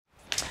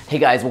Hey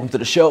guys, welcome to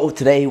the show.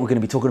 Today we're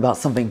going to be talking about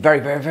something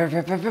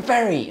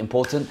very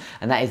important,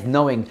 and that is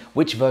knowing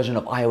which version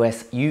of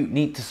iOS you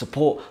need to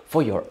support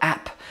for your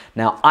app.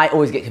 Now, I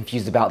always get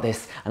confused about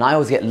this and I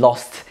always get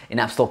lost in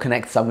App Store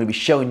Connect, so I'm going to be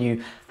showing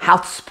you how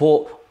to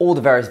support all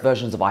the various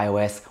versions of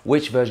iOS,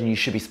 which version you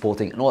should be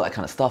supporting and all that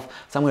kind of stuff.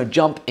 So I'm going to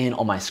jump in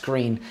on my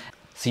screen.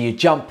 So you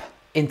jump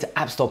into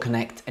App Store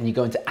Connect and you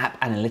go into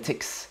App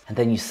Analytics and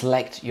then you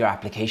select your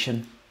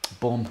application.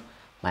 Boom,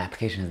 my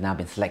application has now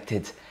been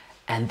selected.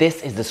 And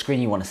this is the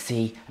screen you want to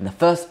see. And the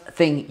first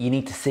thing you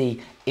need to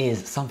see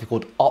is something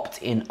called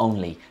opt-in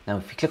only. Now,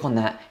 if you click on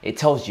that, it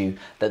tells you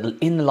that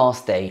in the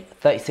last day,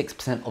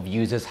 36% of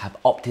users have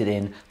opted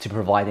in to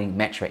providing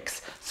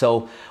metrics.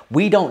 So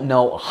we don't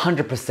know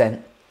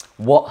 100%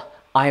 what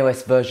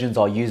iOS versions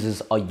our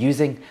users are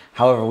using.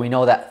 However, we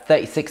know that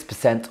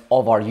 36%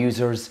 of our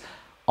users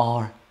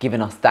are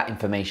giving us that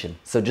information.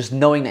 So just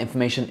knowing that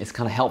information is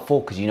kind of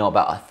helpful because you know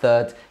about a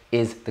third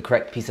is the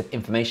correct piece of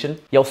information.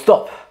 Yo,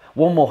 stop.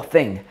 One more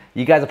thing,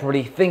 you guys are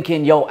probably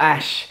thinking, yo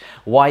Ash,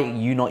 why are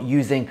you not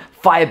using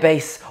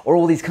Firebase or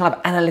all these kind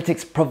of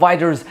analytics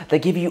providers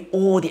that give you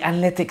all the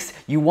analytics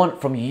you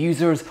want from your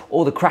users,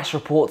 all the crash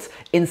reports,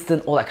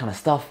 instant, all that kind of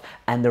stuff?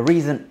 And the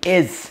reason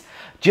is,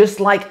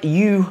 just like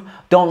you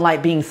don't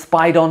like being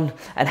spied on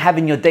and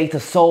having your data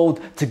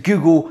sold to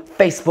Google,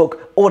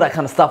 Facebook, all that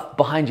kind of stuff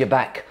behind your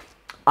back,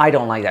 I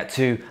don't like that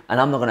too, and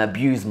I'm not gonna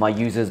abuse my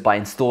users by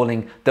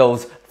installing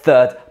those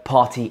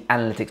third-party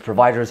analytics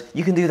providers.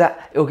 You can do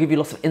that, it will give you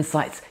lots of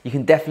insights. You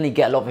can definitely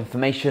get a lot of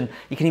information.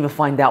 You can even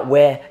find out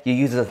where your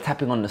users are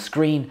tapping on the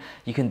screen.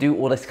 You can do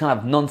all this kind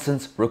of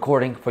nonsense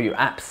recording for your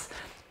apps.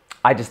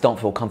 I just don't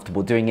feel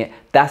comfortable doing it.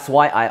 That's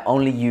why I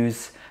only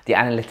use the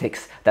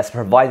analytics that's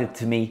provided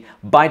to me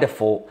by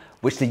default,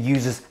 which the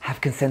users have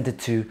consented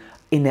to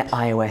in their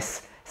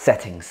iOS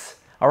settings.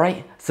 All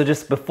right, so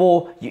just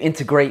before you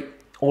integrate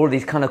all of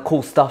these kind of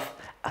cool stuff,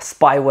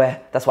 spyware,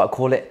 that's what I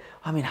call it.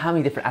 I mean, how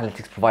many different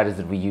analytics providers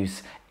did we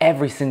use?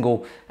 Every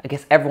single, I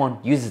guess everyone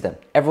uses them.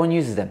 Everyone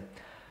uses them,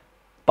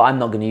 but I'm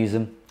not gonna use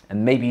them,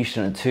 and maybe you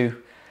shouldn't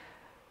too.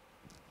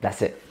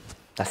 That's it,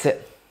 that's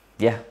it.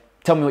 Yeah,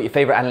 tell me what your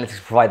favorite analytics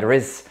provider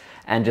is,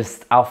 and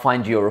I'll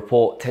find you a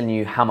report telling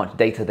you how much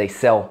data they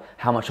sell,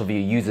 how much of your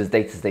users'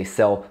 data they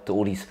sell to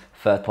all these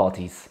third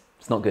parties.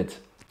 It's not good,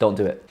 don't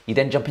do it. You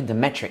then jump into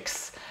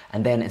metrics.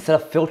 And then instead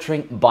of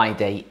filtering by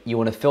date, you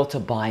want to filter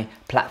by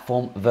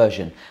platform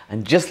version.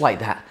 And just like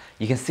that,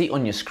 you can see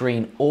on your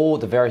screen all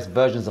the various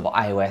versions of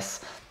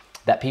iOS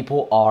that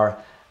people are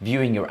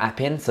viewing your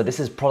app in. So this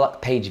is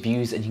product page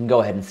views, and you can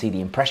go ahead and see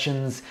the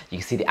impressions, you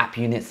can see the app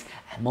units,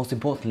 and most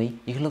importantly,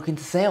 you can look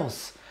into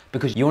sales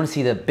because you want to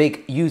see the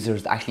big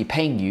users actually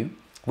paying you,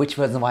 which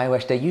version of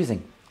iOS they're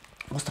using.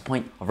 What's the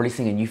point of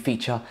releasing a new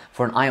feature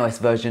for an iOS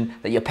version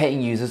that your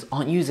paying users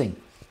aren't using?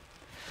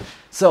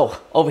 So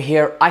over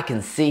here, I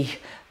can see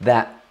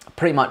that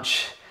pretty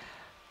much,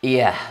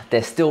 yeah,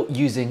 they're still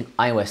using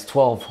iOS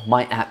 12.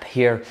 My app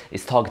here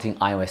is targeting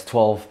iOS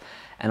 12.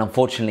 And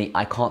unfortunately,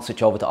 I can't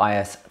switch over to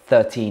iOS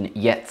 13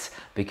 yet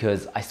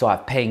because I still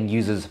have paying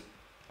users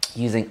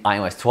using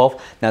iOS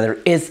 12. Now there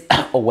is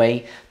a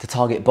way to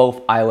target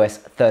both iOS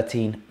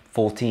 13,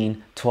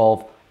 14,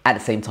 12 at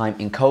the same time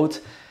in code.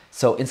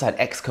 So inside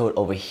Xcode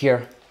over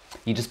here,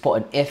 you just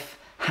put an if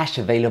hash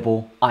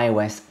available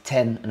iOS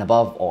 10 and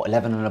above, or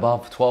 11 and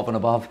above, 12 and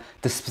above,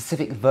 the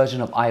specific version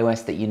of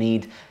iOS that you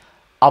need.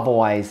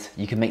 Otherwise,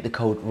 you can make the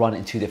code run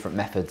in two different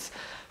methods.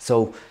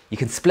 So you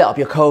can split up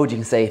your code. You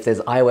can say if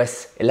there's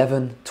iOS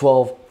 11,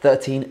 12,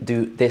 13,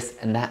 do this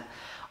and that.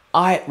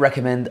 I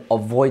recommend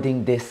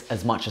avoiding this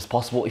as much as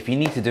possible. If you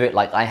need to do it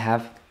like I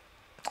have,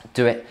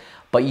 do it.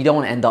 But you don't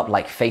want to end up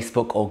like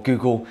Facebook or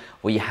Google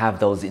where you have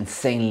those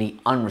insanely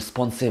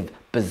unresponsive,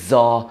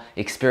 bizarre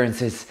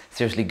experiences.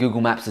 Seriously, Google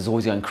Maps is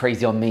always going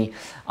crazy on me.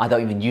 I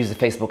don't even use the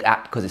Facebook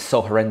app because it's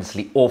so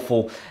horrendously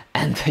awful.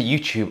 And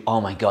YouTube,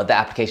 oh my God,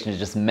 that application is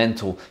just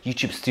mental.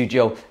 YouTube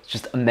Studio, it's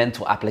just a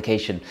mental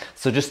application.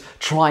 So just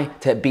try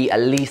to be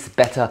at least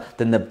better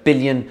than the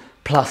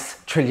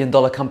billion-plus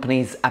trillion-dollar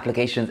companies,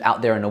 applications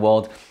out there in the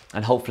world.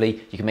 And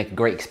hopefully you can make a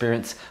great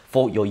experience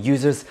for your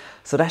users.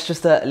 So that's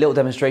just a little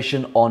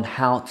demonstration on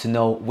how to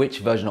know which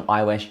version of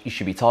iOS you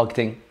should be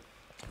targeting.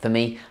 For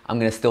me, I'm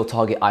gonna still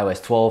target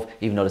iOS 12,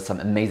 even though there's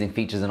some amazing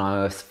features in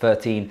iOS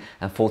 13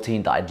 and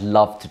 14 that I'd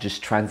love to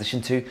just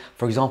transition to.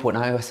 For example, in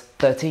iOS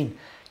 13,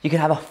 you can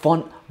have a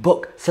font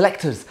book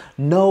selectors.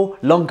 No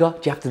longer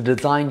do you have to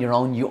design your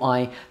own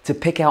UI to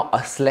pick out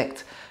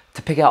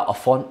a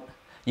font.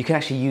 You can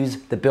actually use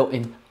the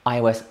built-in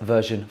iOS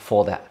version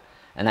for that.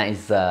 And that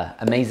is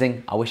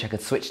amazing. I wish I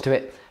could switch to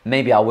it.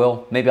 Maybe I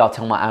will. Maybe I'll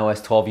tell my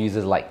iOS 12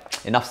 users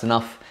like, enough's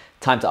enough,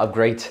 time to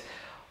upgrade.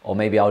 Or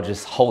maybe I'll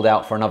just hold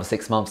out for another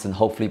 6 months and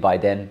hopefully by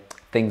then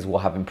things will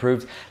have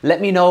improved.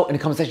 Let me know in the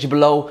comment section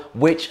below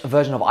which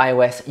version of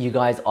iOS you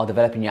guys are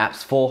developing your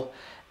apps for,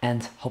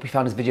 and hope you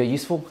found this video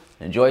useful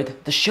and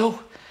enjoyed the show.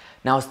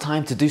 Now it's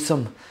time to do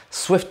some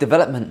swift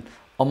development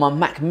on my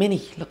Mac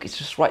Mini. Look, it's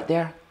just right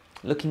there,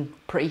 looking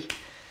pretty.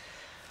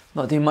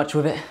 Not doing much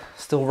with it,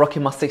 still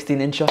rocking my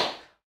 16-incher.